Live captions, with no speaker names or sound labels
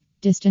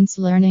Distance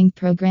learning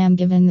program.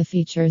 Given the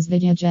features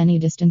Videogeny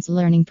distance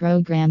learning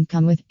program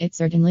come with, it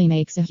certainly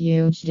makes a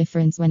huge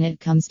difference when it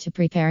comes to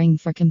preparing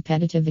for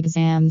competitive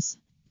exams.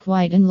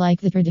 Quite unlike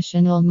the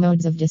traditional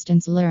modes of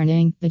distance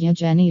learning,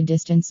 Videogeny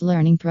distance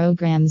learning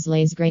programs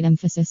lays great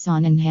emphasis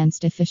on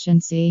enhanced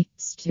efficiency,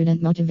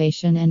 student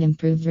motivation and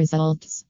improved results.